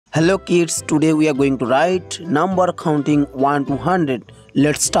Hello kids, today we are going to write number counting 1 to 100.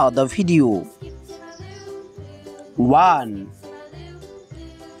 Let's start the video. 1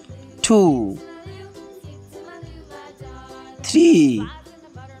 2 3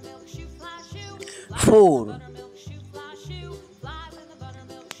 4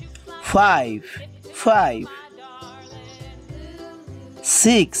 5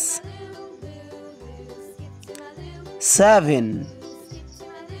 6 7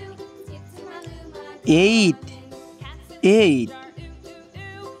 8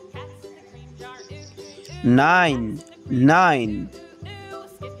 9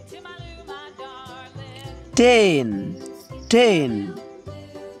 10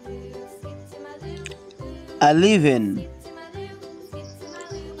 11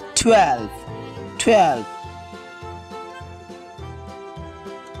 12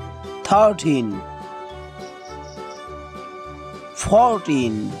 13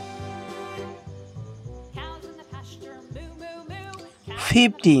 14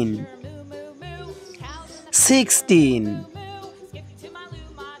 15 16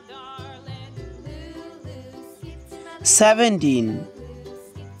 17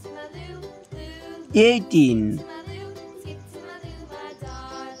 18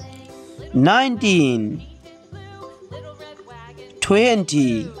 19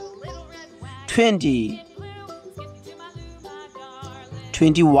 20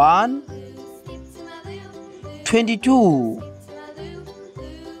 21 22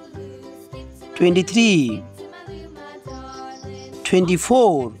 23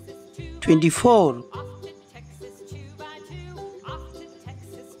 24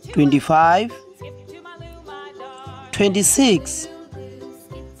 25 26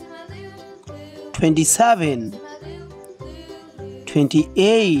 27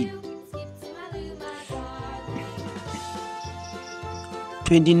 28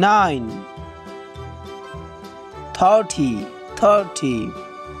 29 30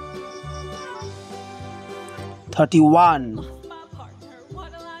 31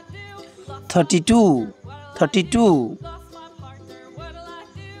 32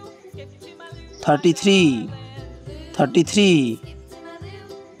 33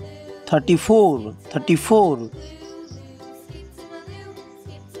 34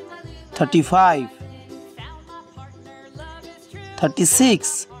 35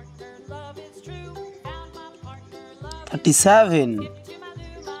 36 37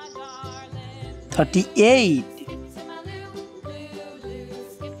 38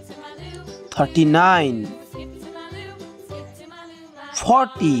 39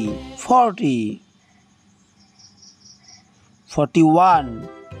 40 41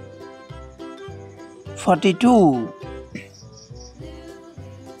 42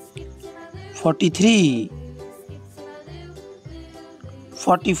 43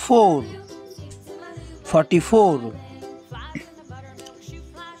 44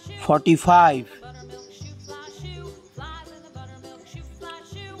 45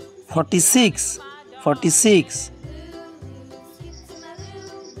 46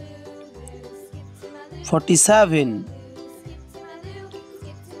 47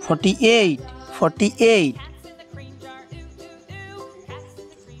 48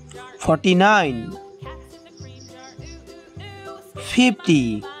 49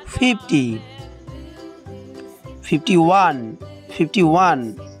 50 51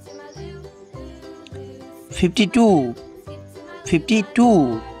 52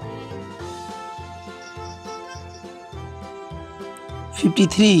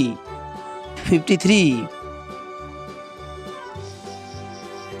 53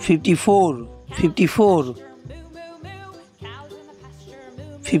 54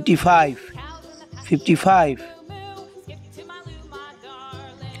 55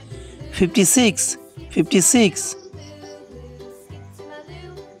 56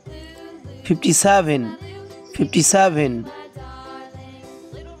 57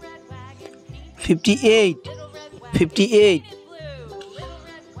 58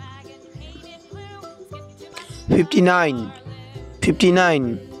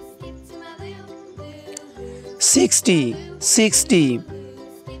 59 60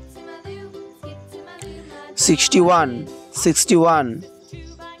 61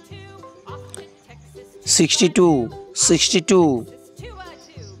 62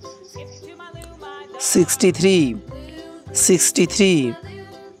 63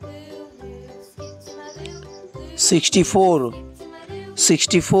 64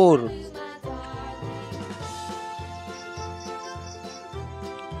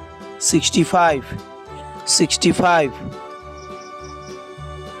 65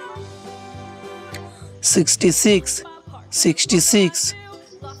 66 66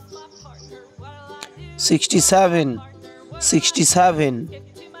 67, 67,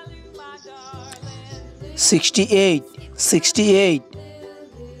 68, 68,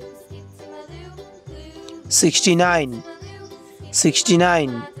 69,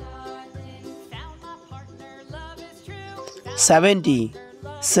 69, 70,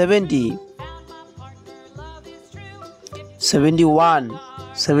 70, 71,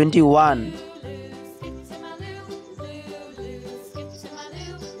 71,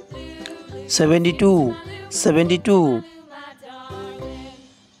 72, 72,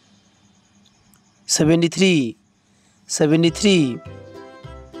 73, 73,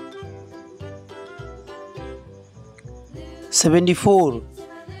 74,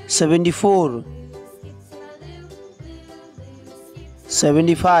 74,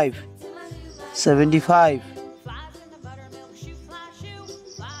 75, 75,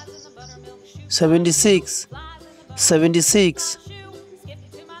 76, 76,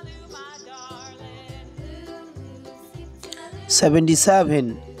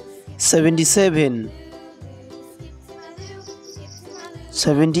 77, 77,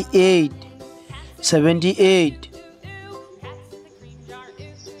 78, 78,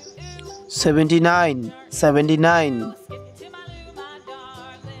 79, 79,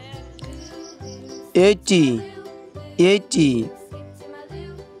 80, 80,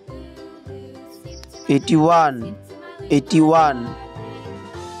 81, 81,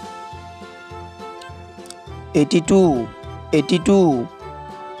 82, 82,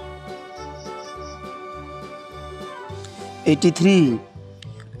 83,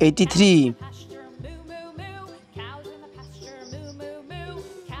 83,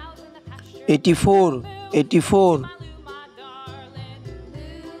 84, 84,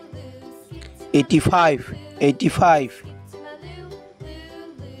 85, 85,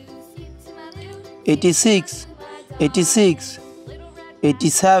 86, 86,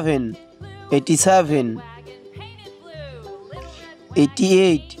 87, 87,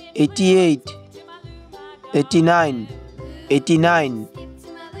 88, 88, 89, 89,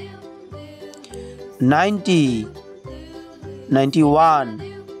 90,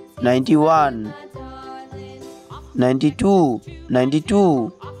 91, 91, 92,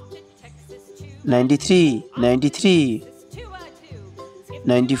 92, 93, 93,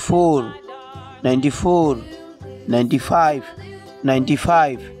 94, 94, 95,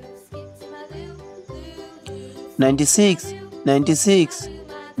 95, 96, 96,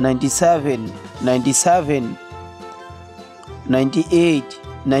 97, 97, 98,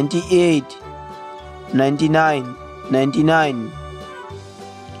 98, 99, 99,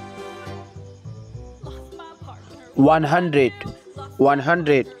 100,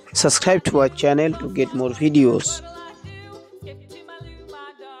 100. Subscribe to our channel to get more videos.